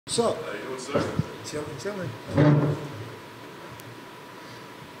What's up? How you doing, sir? Chilling.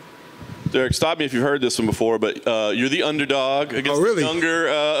 Derek, stop me if you've heard this one before, but you're the underdog against the younger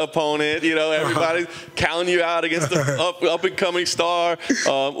opponent. You know, everybody's counting you out against the up and coming star.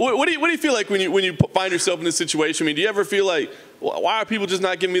 What do you feel like when you find yourself in this situation? I mean, do you ever feel like, why are people just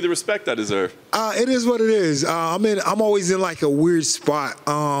not giving me the respect I deserve? It is what it is. I'm always in like a weird spot.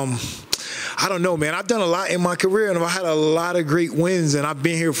 I don't know, man. I've done a lot in my career, and I've had a lot of great wins, and I've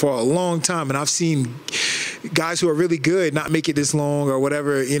been here for a long time, and I've seen guys who are really good not make it this long or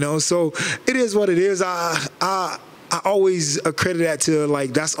whatever, you know. So it is what it is. I always accredit that to,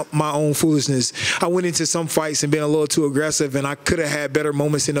 like, that's my own foolishness. I went into some fights and been a little too aggressive, and I could have had better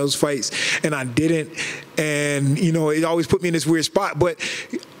moments in those fights, and I didn't. And, you know, it always put me in this weird spot. But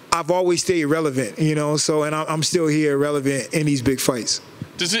I've always stayed relevant, you know, so, and I'm still here relevant in these big fights.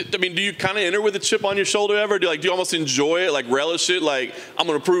 I mean, do you kind of enter with a chip on your shoulder ever? Do you almost enjoy it, like relish it? Like, I'm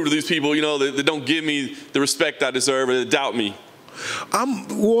going to prove to these people, you know, that don't give me the respect I deserve or that doubt me.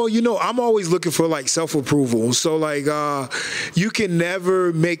 Well, you know, I'm always looking for like self-approval. So like, you can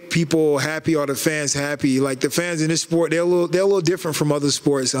never make people happy or the fans happy. Like the fans in this sport, they're a little different from other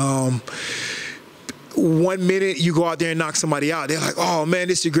sports. 1 minute you go out there and knock somebody out, they're like, oh man,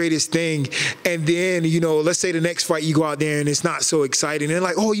 this is the greatest thing. And then, you know, let's say the next fight you go out there and it's not so exciting. And they're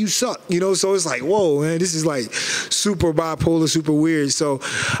like, oh, you suck, you know? So it's like, whoa, man, this is like super bipolar, super weird. So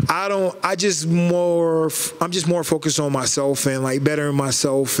I'm just more focused on myself and like bettering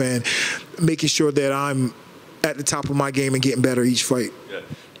myself and making sure that I'm at the top of my game and getting better each fight. Yeah.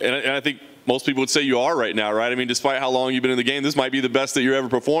 And I think most people would say you are right now, right? I mean, despite how long you've been in the game, this might be the best that you're ever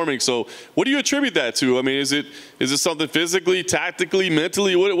performing. So what do you attribute that to? I mean, is it something physically, tactically,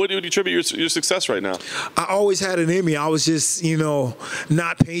 mentally? What do you attribute your success right now? I always had it in me. I was just, you know,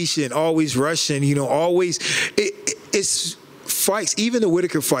 not patient, always rushing, you know, always. It's fights, even the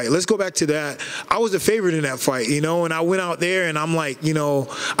Whitaker fight. Let's go back to that. I was the favorite in that fight, you know, and I went out there and I'm like, you know,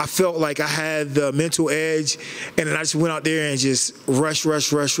 I felt like I had the mental edge, and then I just went out there and just rush.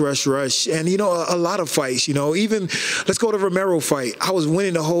 And, you know, a lot of fights, you know, even let's go to Romero fight. I was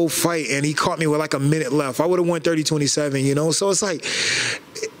winning the whole fight and he caught me with like a minute left. I would have won 30-27, you know, so it's like,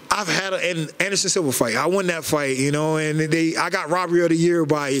 I've had an Anderson Silva fight. I won that fight, you know, and I got robbery of the year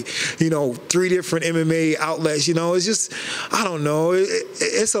by, you know, 3 different MMA outlets. You know, it's just, I don't know.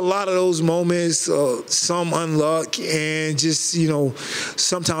 It's a lot of those moments, some unluck, and just, you know,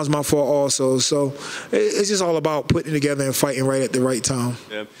 sometimes my fault also. So it's just all about putting together and fighting right at the right time.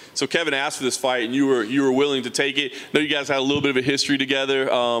 Yeah. So Kevin asked for this fight, and you were willing to take it. I know you guys had a little bit of a history together.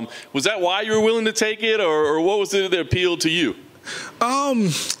 Was that why you were willing to take it, or what was it that appealed to you?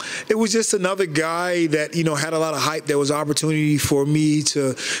 It was just another guy that, you know, had a lot of hype. There was opportunity for me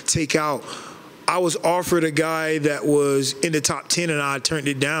to take out. I was offered a guy that was in the top 10 and I turned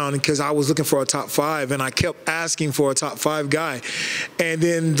it down because I was looking for a top 5, and I kept asking for a top 5 guy. And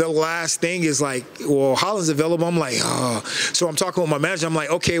then the last thing is like, well, Holland's available. I'm like, oh. So I'm talking with my manager. I'm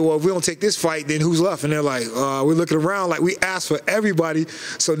like, okay, well, if we don't take this fight, then who's left? And they're like, we're looking around. Like, we asked for everybody,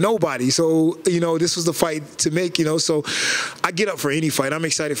 so nobody. So, you know, this was the fight to make, you know. So I get up for any fight. I'm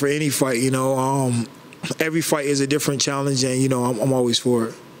excited for any fight, you know. Every fight is a different challenge, and, you know, I'm always for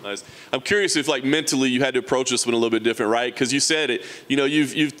it. Nice. I'm curious if, like, mentally you had to approach this one a little bit different, right? Because you said it, you know,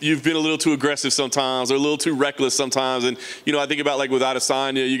 you've been a little too aggressive sometimes or a little too reckless sometimes. And, you know, I think about, like, with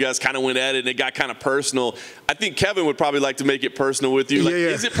Adesanya, you guys kind of went at it and it got kind of personal. I think Kevin would probably like to make it personal with you. Like, yeah.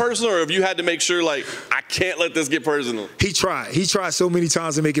 Is it personal, or have you had to make sure, like, I can't let this get personal? He tried. He tried so many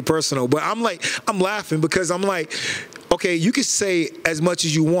times to make it personal. But I'm laughing because I'm like, okay, you can say as much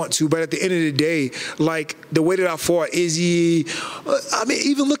as you want to, but at the end of the day, like, the way that I fought Izzy, I mean,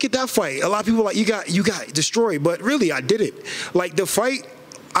 even look at that fight. A lot of people are like, you got destroyed, but really, I did it. Like, the fight,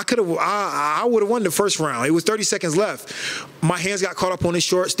 I would have won the first round. It was 30 seconds left. My hands got caught up on his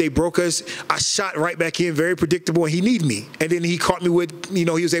shorts. They broke us. I shot right back in, very predictable, and he needed me. And then he caught me with, you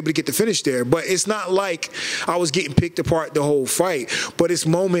know, he was able to get the finish there. But it's not like I was getting picked apart the whole fight. But it's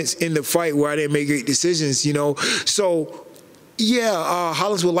moments in the fight where I didn't make great decisions, you know. So, yeah,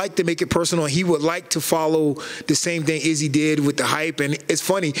 Hollins would like to make it personal. He would like to follow the same thing Izzy did with the hype. And it's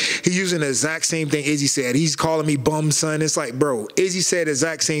funny, he's using the exact same thing Izzy said. He's calling me bum, son. It's like, bro, Izzy said the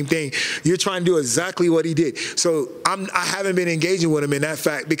exact same thing. You're trying to do exactly what he did. So I haven't been engaging with him in that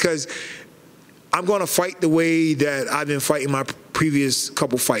fact because I'm going to fight the way that I've been fighting my previous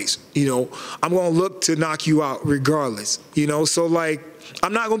couple fights. You know, I'm going to look to knock you out regardless. You know, so like,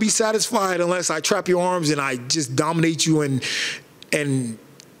 I'm not going to be satisfied unless I trap your arms and I just dominate you and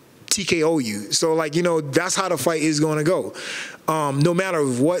TKO you. So, like, you know, that's how the fight is going to go. No matter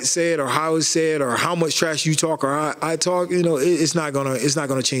what's said or how it's said or how much trash you talk or I talk, you know, it's not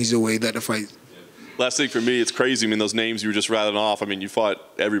gonna change the way that the fight. Last thing for me, it's crazy. I mean, those names you were just rattling off, I mean, you fought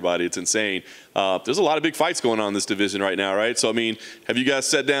everybody. It's insane. There's a lot of big fights going on in this division right now, right? So, I mean, have you guys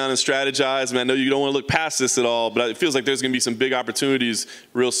sat down and strategized? I mean, I know you don't want to look past this at all, but it feels like there's going to be some big opportunities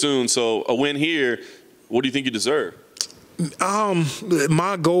real soon. So a win here, what do you think you deserve?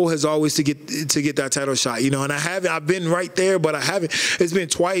 My goal has always to get that title shot, you know, and I've been right there, but I haven't. It's been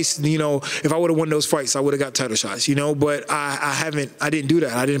twice, you know. If I would have won those fights, I would have got title shots, you know. But I didn't do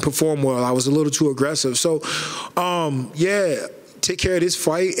that. I didn't perform well. I was a little too aggressive. So, yeah. Take care of this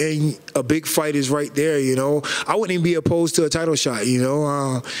fight, and a big fight is right there, you know. I wouldn't even be opposed to a title shot, you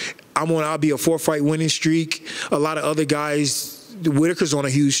know. I'll be a 4-fight winning streak. A lot of other guys. Whitaker's on a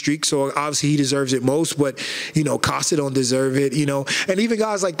huge streak, so obviously he deserves it most, but, you know, Costa don't deserve it, you know. And even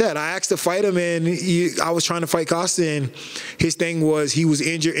guys like that, I asked to fight him, and I was trying to fight Costa, and his thing was he was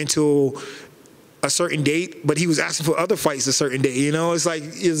injured until a certain date, but he was asking for other fights a certain day, you know. It's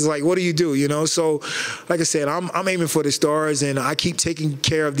like what do, you know? So, like I said, I'm aiming for the stars, and I keep taking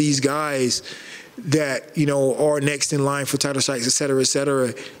care of these guys that, you know, are next in line for title shots, et cetera, et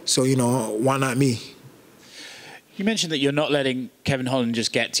cetera. So, you know, why not me? You mentioned that you're not letting Kevin Holland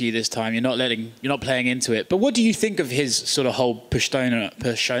just get to you this time. You're not playing into it. But what do you think of his sort of whole persona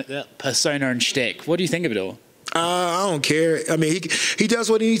and shtick? What do you think of it all? I don't care. I mean, he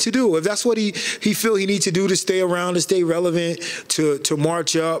does what he needs to do. If that's what he feel he needs to do to stay around, to stay relevant, to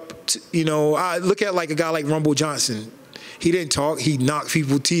march up, you know. I look at like a guy like Rumble Johnson. He didn't talk. He knocked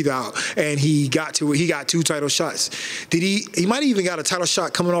people's teeth out, and he got 2 title shots. He might have even got a title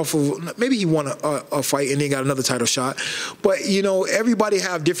shot coming off of, maybe he won a fight and then got another title shot. But, you know, everybody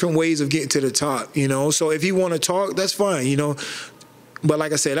have different ways of getting to the top, you know. So if he want to talk, that's fine, you know. But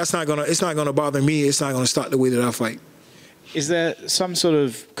like I said, it's not gonna bother me. It's not gonna stop the way that I fight. Is there some sort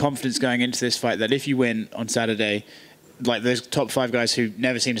of confidence going into this fight that if you win on Saturday, like those top 5 guys who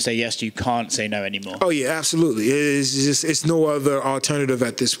never seem to say yes to you can't say no anymore? Oh yeah, absolutely. It's no other alternative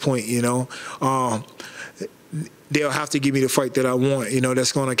at this point, you know. They'll have to give me the fight that I want, you know,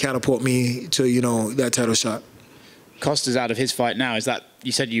 that's going to catapult me to, you know, that title shot. Costa's out of his fight now. Is that,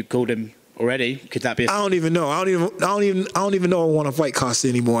 you said you called him already? Could that be? I don't even know. I don't even know I want to fight Costa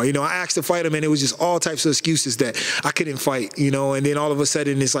anymore. You know, I asked to fight him, and it was just all types of excuses that I couldn't fight. You know, and then all of a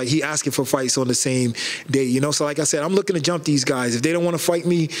sudden it's like he asking for fights on the same day. You know, so like I said, I'm looking to jump these guys. If they don't want to fight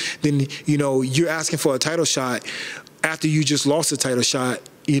me, then, you know, you're asking for a title shot after you just lost a title shot,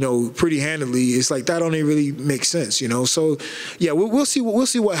 you know, pretty handily. It's like that don't even really make sense, you know. So yeah, we'll see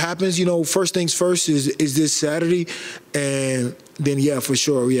what happens. You know, first things first is this Saturday, and then yeah, for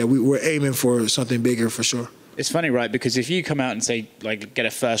sure, yeah, we're aiming for something bigger for sure. It's funny, right? Because if you come out and say, like, get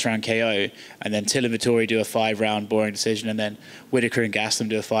a first-round KO, and then Till and Vettori do a 5-round boring decision, and then Whitaker and Gastelum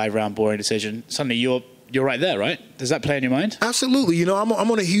do a 5-round boring decision, suddenly you're right there, right? Does that play in your mind? Absolutely. You know, I'm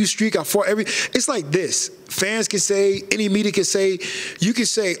on a huge streak. I fought it's like this. Fans can say, any media can say, you can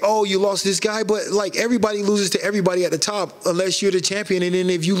say, oh, you lost this guy, but like everybody loses to everybody at the top unless you're the champion. And then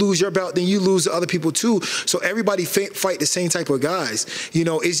if you lose your belt, then you lose to other people too. So everybody fight the same type of guys. You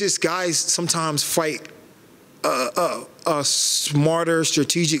know, it's just guys sometimes fight a smarter,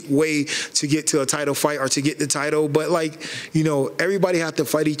 strategic way to get to a title fight or to get the title. But, like, you know, everybody have to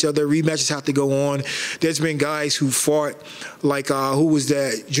fight each other. Rematches have to go on. There's been guys who fought, like, who was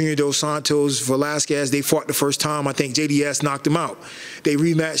that? Junior Dos Santos, Velasquez. They fought the first time. I think JDS knocked them out. They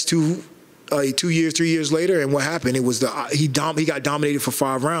rematched 2 years, 3 years later, and what happened? It was he got dominated for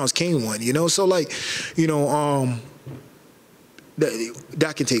 5 rounds. Kane won, you know? So, like, you know,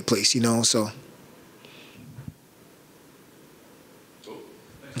 that can take place, you know, so.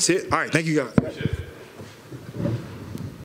 That's it. All right. Thank you, guys.